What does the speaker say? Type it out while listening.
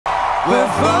We're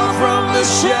far from the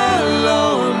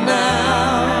shallow now.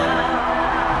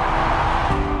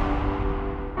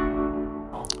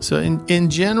 So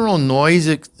in general, noise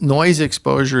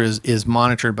exposure is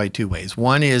monitored by two ways.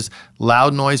 One is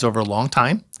loud noise over a long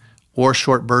time, or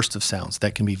short bursts of sounds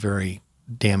that can be very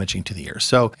damaging to the ear.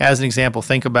 So as an example,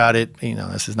 think about it,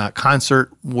 this is not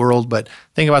concert world, but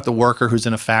think about the worker who's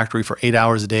in a factory for 8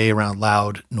 hours a day around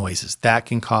loud noises. That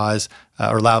can cause,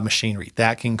 or loud machinery,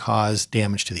 that can cause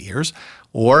damage to the ears.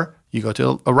 Or you go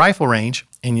to a rifle range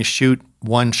and you shoot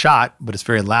one shot, but it's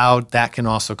very loud. That can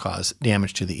also cause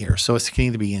damage to the ear. So it can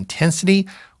either be intensity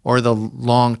or the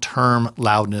long-term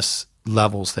loudness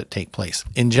levels that take place.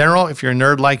 In general, if you're a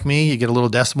nerd like me, you get a little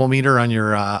decibel meter on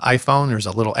your iPhone. There's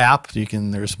a little app.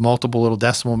 There's multiple little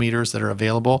decibel meters that are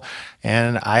available.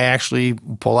 And I actually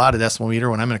pull out a decibel meter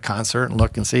when I'm in a concert and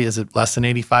look and see, is it less than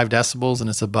 85 decibels and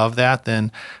it's above that,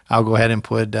 then I'll go ahead and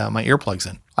put my earplugs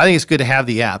in. I think it's good to have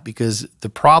the app because the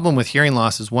problem with hearing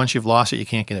loss is once you've lost it, you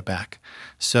can't get it back.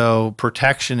 So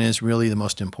protection is really the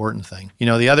most important thing.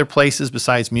 The other places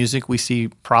besides music we see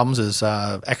problems is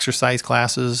exercise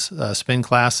classes, spin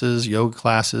classes, yoga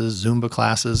classes, Zumba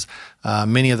classes.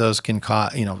 Many of those can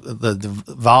cause, the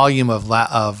volume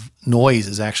of noise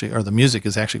is actually, or the music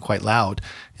is actually quite loud,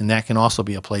 and that can also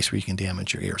be a place where you can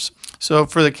damage your ears. So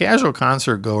for the casual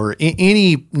concert goer,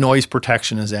 any noise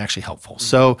protection is actually helpful.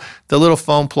 So the little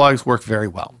foam plugs work very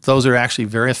well. Those are actually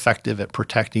very effective at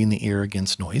protecting the ear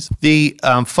against noise. The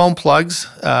foam plugs,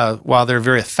 while they're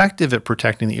very effective at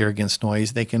protecting the ear against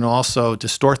noise, they can also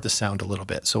distort the sound a little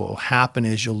bit. So what will happen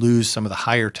is you'll lose some of the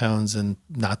higher tones and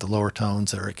not the lower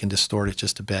tones, or it can distort it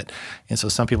just a bit. And so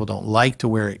some people don't like to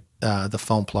wear the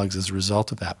foam plugs as a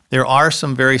result of that. There are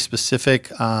some very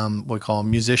specific, what we call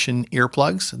musician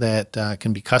earplugs that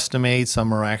can be custom made.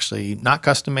 Some are actually not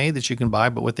custom made that you can buy,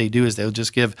 but what they do is they'll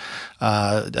just give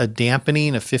a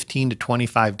dampening of 15 to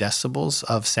 25 decibels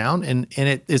of sound. And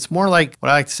it's more like, what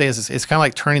I like to say is it's kind of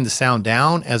like turning the sound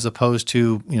down as opposed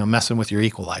to, messing with your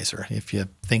equalizer, if you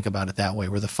think about it that way,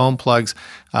 where the foam plugs,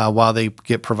 while they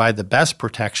provide the best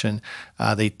protection,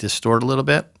 they distort a little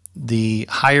bit. The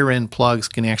higher end plugs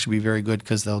can actually be very good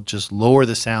because they'll just lower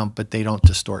the sound, but they don't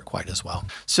distort quite as well.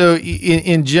 So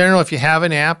in general, if you have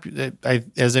an app,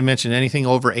 as I mentioned, anything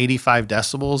over 85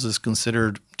 decibels is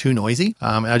considered too noisy.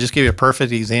 I'll just give you a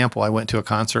perfect example. I went to a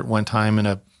concert one time in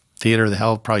a theater that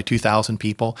held probably 2,000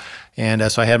 people.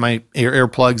 And so I had my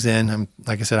earplugs in.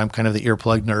 Like I said, I'm kind of the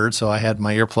earplug nerd, so I had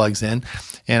my earplugs in.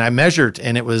 And I measured,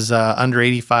 and it was under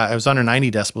 85. It was under 90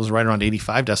 decibels, right around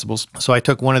 85 decibels. So I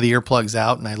took one of the earplugs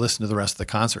out, and I listened to the rest of the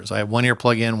concert. So I had one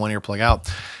earplug in, one earplug out.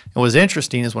 And what was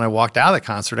interesting is when I walked out of the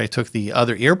concert, I took the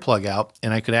other earplug out,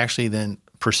 and I could actually then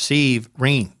perceive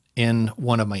ringing in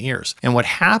one of my ears. And what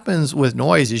happens with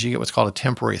noise is you get what's called a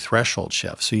temporary threshold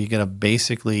shift. So you get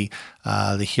basically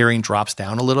the hearing drops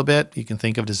down a little bit. You can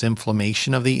think of it as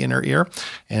inflammation of the inner ear.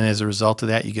 And as a result of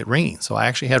that, you get ringing. So I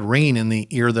actually had ringing in the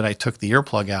ear that I took the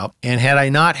earplug out. And had I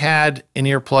not had an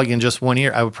earplug in just one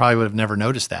ear, I probably would have never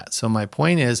noticed that. So my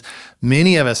point is,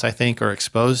 many of us, I think, are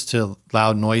exposed to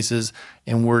loud noises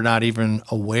and we're not even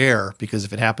aware, because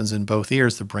if it happens in both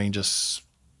ears, the brain just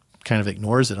kind of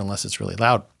ignores it unless it's really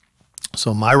loud.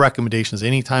 So my recommendation is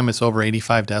anytime it's over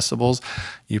 85 decibels,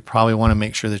 you probably want to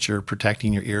make sure that you're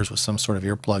protecting your ears with some sort of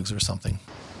earplugs or something.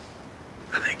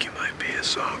 I think you might be a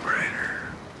songwriter.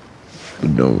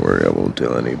 Don't worry, I won't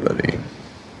tell anybody.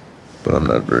 But I'm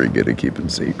not very good at keeping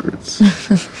secrets.